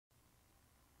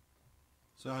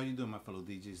So how you doing, my fellow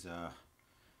DJs? I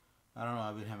don't know.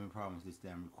 I've been having problems with this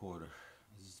damn recorder.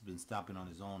 It's just been stopping on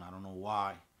its own. I don't know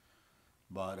why,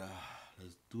 but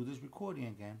let's do this recording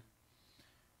again.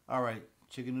 All right,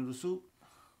 chicken noodle soup.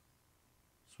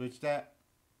 Switch that.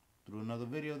 Threw another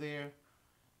video there.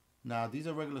 Now these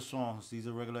are regular songs. These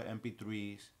are regular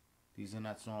MP3s. These are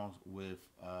not songs with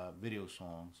video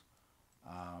songs.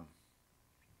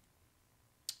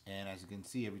 And as you can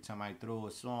see, every time I throw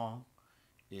a song,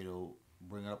 it'll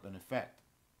bring up an effect,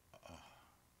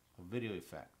 a video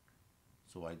effect.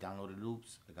 So I downloaded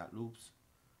loops. I got loops.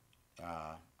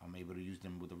 I'm able to use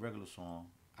them with a regular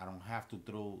song. I don't have to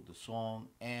throw the song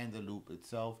and the loop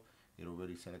itself. It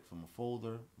already select from a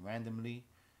folder randomly.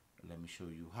 Let me show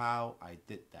you how I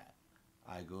did that.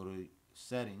 I go to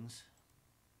settings.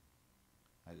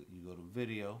 You go to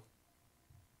video.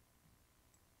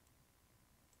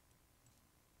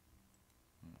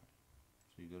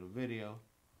 So you go to video.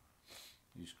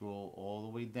 You scroll all the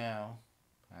way down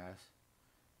past,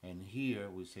 and here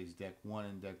which says deck 1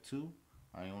 and deck 2,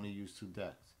 I only use 2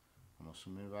 decks. I'm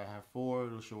assuming if I have 4,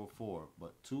 it'll show 4,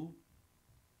 but 2,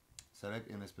 select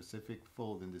in a specific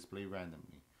folder and display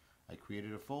randomly. I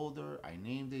created a folder, I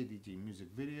named it DJ Music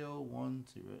Video 1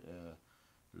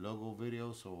 logo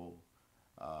video. So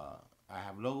I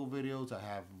have logo videos, I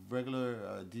have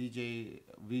regular DJ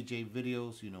VJ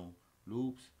videos, you know,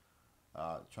 loops.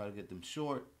 Try to get them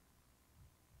short,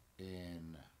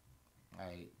 and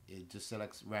it just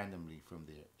selects randomly from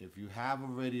there. If you have a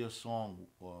radio song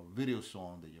or video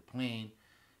song that you're playing,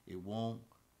 it won't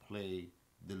play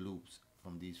the loops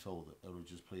from these folders. It'll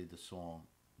just play the song,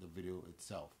 the video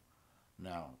itself.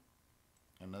 Now,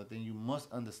 another thing you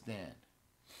must understand: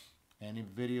 any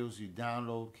videos you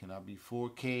download cannot be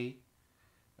 4K.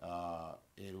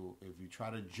 If you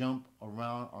try to jump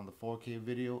around on the 4K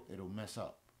video, it'll mess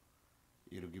up.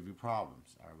 It'll give you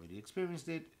problems. I already experienced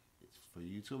it. It's for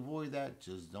you to avoid that.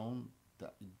 Just don't.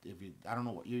 I don't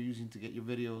know what you're using to get your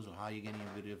videos or how you're getting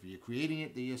your video. If you're creating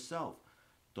it there yourself,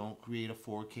 don't create a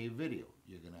 4K video.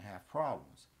 You're gonna have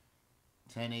problems.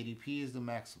 1080p is the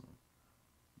maximum.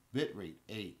 Bitrate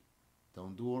 8.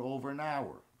 Don't do it over an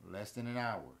hour. Less than an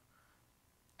hour.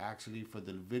 Actually, for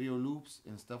the video loops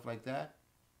and stuff like that,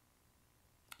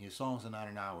 your songs are not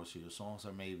an hour. So your songs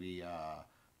are maybe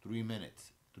 3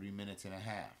 minutes. 3 minutes and a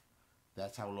half.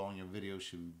 That's how long your video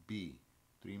should be.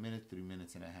 3 minutes, 3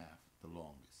 minutes and a half, the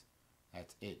longest.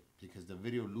 That's it, because the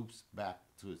video loops back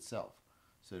to itself.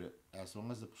 So that as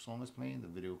long as the song is playing, the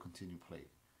video will continue playing.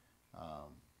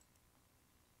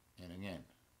 And again,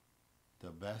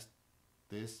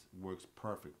 this works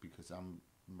perfect because I'm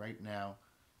right now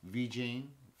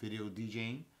VJing, video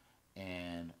DJing,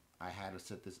 and I had to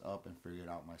set this up and figure it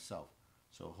out myself.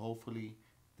 So hopefully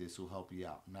this will help you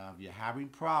out. Now, if you're having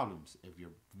problems, if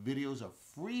your videos are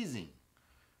freezing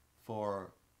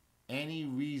for any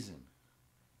reason,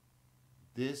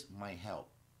 this might help.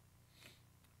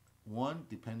 One,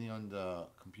 depending on the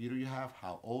computer you have,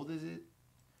 how old is it?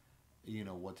 You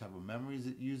know, what type of memory is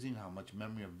it using? How much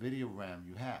memory of video RAM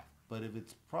you have? But if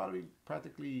it's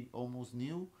practically almost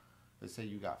new, let's say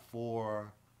you got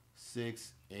 4,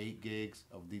 6, 8 gigs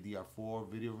of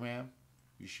DDR4 video RAM,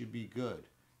 you should be good.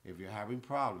 If you're having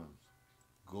problems,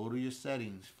 go to your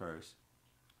settings first.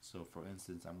 So for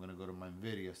instance, I'm going to go to my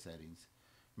video settings.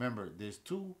 Remember, there's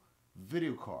 2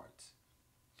 video cards,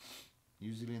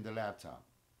 usually in the laptop.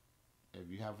 If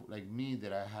you have, like me,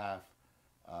 that I have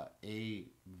a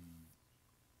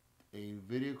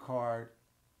video card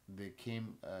that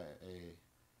came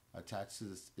attached to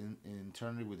this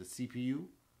internally with a CPU.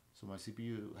 So my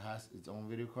CPU has its own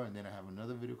video card, and then I have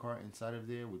another video card inside of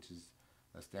there, which is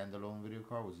a standalone video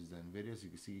card, which is the NVIDIA. So you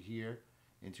can see here,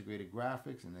 integrated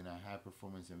graphics, and then I have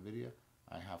performance NVIDIA.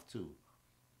 I have 2.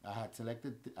 I had set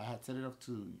it up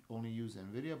to only use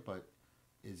NVIDIA, but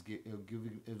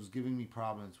it was giving me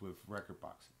problems with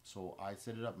Rekordbox. So I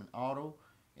set it up in auto,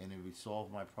 and it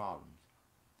resolved my problems.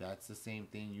 That's the same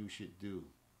thing you should do.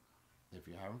 If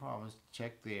you're having problems,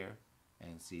 check there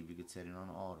and see if you could set it on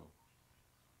auto.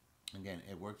 Again,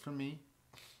 it worked for me.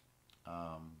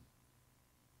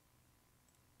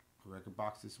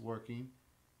 Rekordbox is working,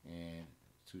 and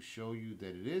to show you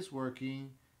that it is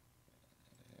working,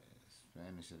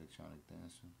 Spanish electronic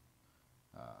dancing.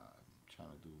 I'm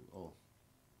trying to do.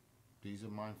 These are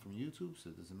mine from YouTube, so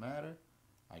it doesn't matter.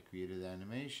 I created the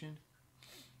animation.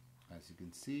 As you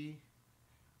can see,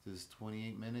 this is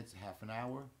 28 minutes, half an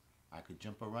hour. I could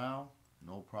jump around,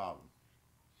 no problem.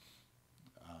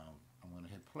 I'm gonna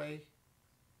hit play.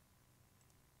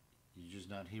 You're just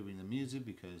not hearing the music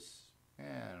because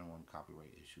I don't want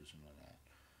copyright issues and all that.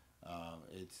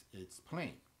 It's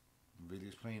playing. The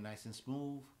video's playing nice and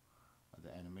smooth.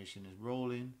 The animation is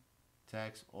rolling.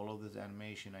 Text, all of this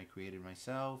animation I created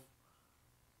myself.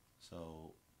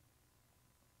 So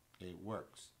it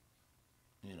works.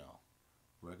 You know,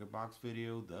 Rekordbox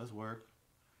video does work,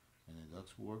 and it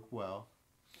does work well.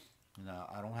 Now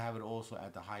I don't have it also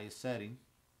at the highest setting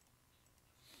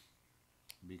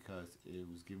because it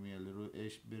was giving me a little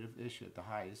bit of issue at the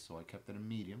highest, so I kept it a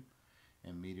medium,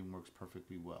 and medium works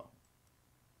perfectly well.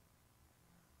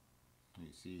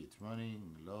 You see it's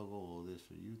running, logo, all this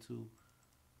for YouTube.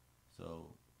 So,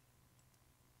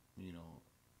 you know,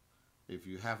 if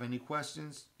you have any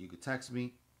questions, you could text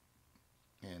me,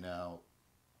 and I'll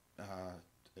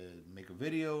make a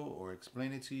video or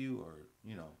explain it to you, or,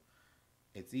 you know,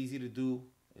 it's easy to do.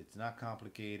 It's not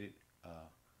complicated.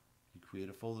 You create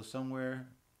a folder somewhere.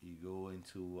 You go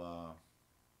into,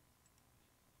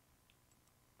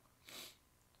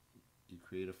 you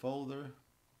create a folder.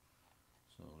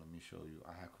 So let me show you.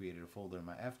 I have created a folder in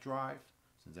my F drive.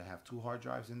 Since I have 2 hard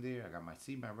drives in there, I got my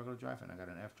C, my regular drive, and I got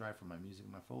an F drive for my music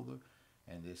in my folder.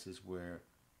 And this is where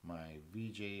my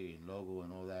VJ and logo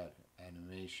and all that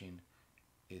animation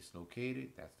is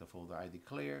located. That's the folder I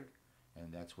declared,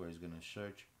 and that's where it's going to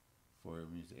search for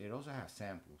music. It also has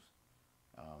samples,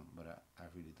 but I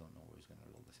really don't know where it's going to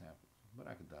load the samples. But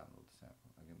I could download the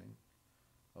sample. I can think.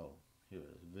 Oh, here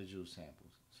it is, visual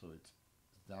samples. So it's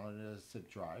downloaded as a zip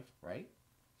drive, right?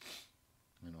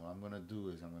 And what I'm going to do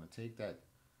is I'm going to take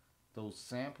those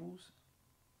samples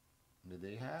that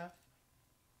they have,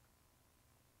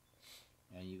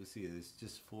 and you can see it's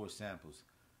just 4 samples.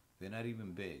 They're not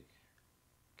even big.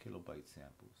 Kilobyte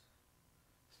samples.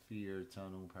 Sphere,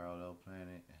 tunnel, parallel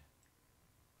planet,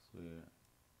 sphere.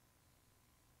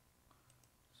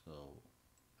 So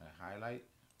I highlight.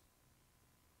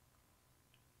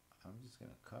 I'm just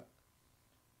gonna cut.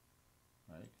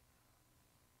 Right.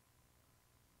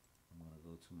 I'm gonna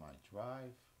go to my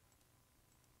drive.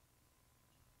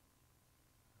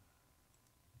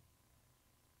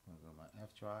 I'm gonna go to my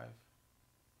F drive.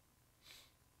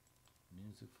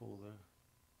 Music folder.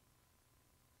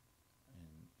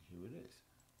 And here it is.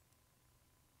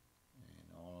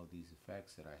 And all of these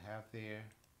effects that I have there.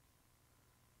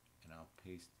 And I'll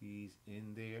paste these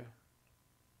in there.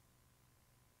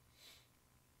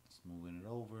 Moving it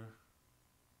over.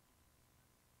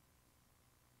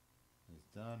 It's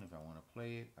done. If I want to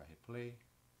play it, I hit play.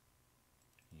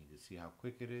 And you can see how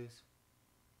quick it is.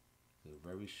 They're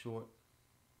very short.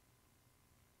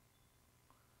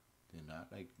 They're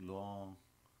not like long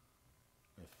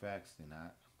effects. They're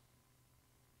not.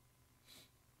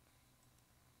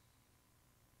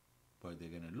 But they're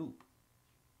going to loop.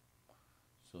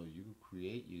 So you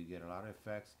create, you get a lot of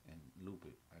effects and loop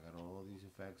it. I got all these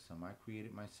effects. Some I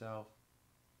created myself.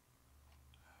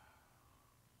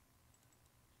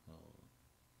 So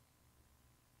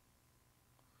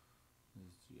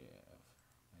yeah,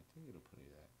 I think it'll play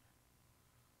that.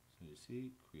 So you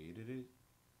see, created it.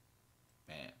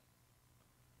 Bam.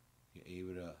 You're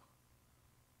able to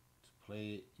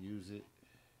play it, use it.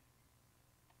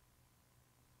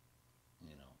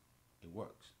 You know, it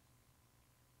works.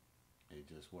 It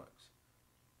just works.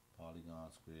 Polygon,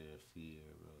 square,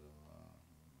 sphere,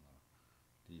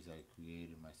 these I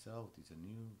created myself. These are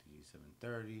new.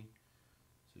 D730.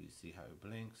 So you see how it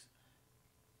blinks.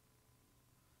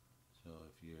 So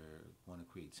if you want to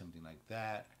create something like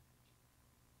that,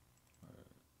 or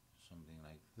something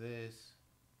like this,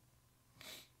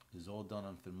 it's all done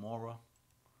on Filmora.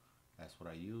 That's what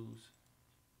I use.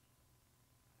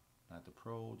 Not the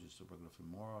Pro, just the regular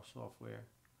Filmora software.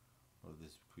 Or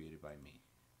this created by me,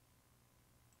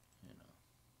 you know,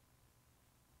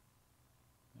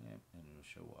 and it'll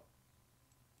show up.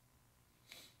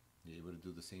 You're able to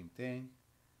do the same thing.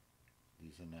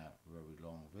 These are not very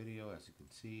long video, as you can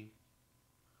see.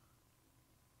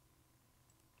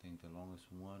 I think the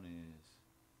longest one is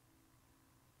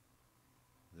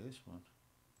this one.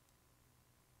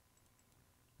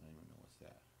 I don't even know what's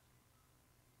that.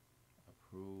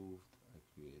 Approved. I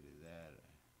created that.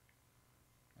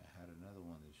 I had another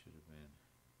one that should have been.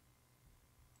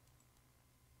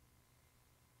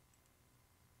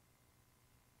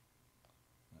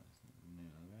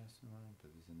 That's one, but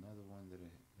there's another one that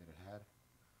it had.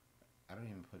 I don't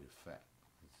even put effect.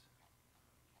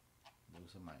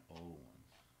 Those are my old ones.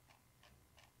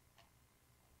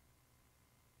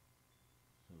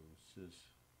 So it's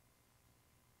just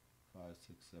 5,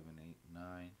 6, 7, 8,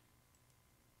 9.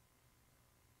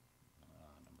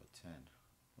 Number 10.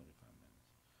 45 minutes.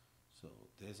 So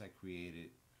this I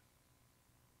created.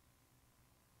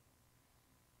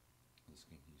 This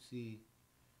can you see?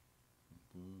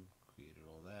 Boom, created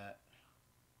all that.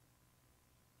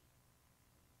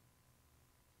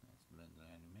 That's blender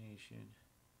information.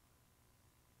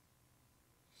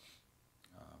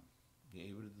 You're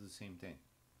able to do the same thing.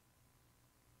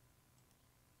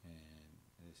 And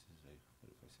this is like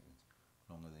 45 seconds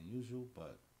longer than usual,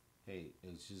 but hey,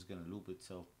 it's just gonna loop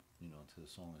itself, until the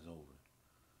song is over.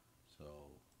 So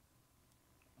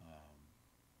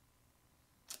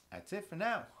that's it for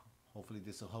now. Hopefully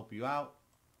this will help you out.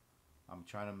 I'm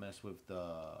trying to mess with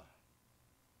the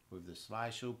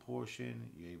slideshow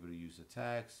portion. You're able to use the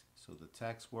text, so the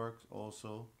text works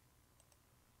also.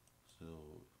 So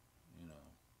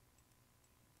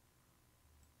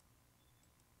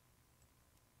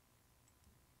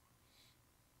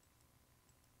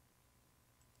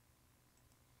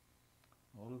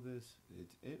all of this,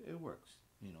 it works.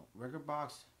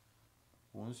 Rekordbox,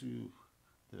 once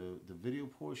the video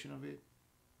portion of it,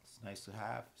 it's nice to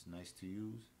have, it's nice to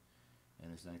use,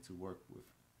 and it's nice to work with.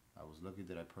 I was lucky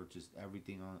that I purchased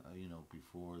everything on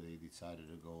before they decided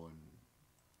to go and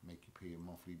make you pay a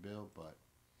monthly bill. But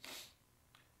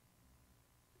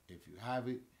if you have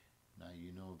it, now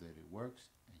you know that it works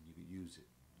and you can use it.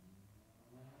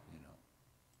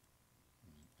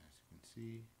 As you can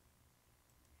see,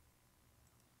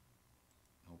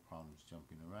 no problems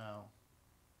jumping around.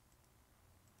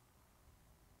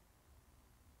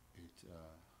 It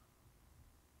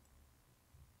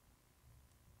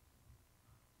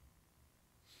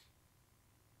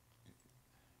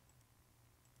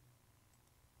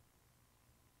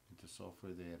it's a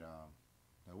software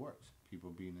that works.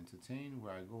 People being entertained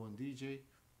where I go and DJ,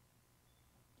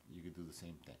 you could do the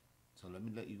same thing. So let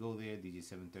me let you go there. DJ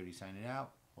 730 signing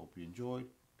out. Hope you enjoyed.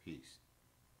 Peace.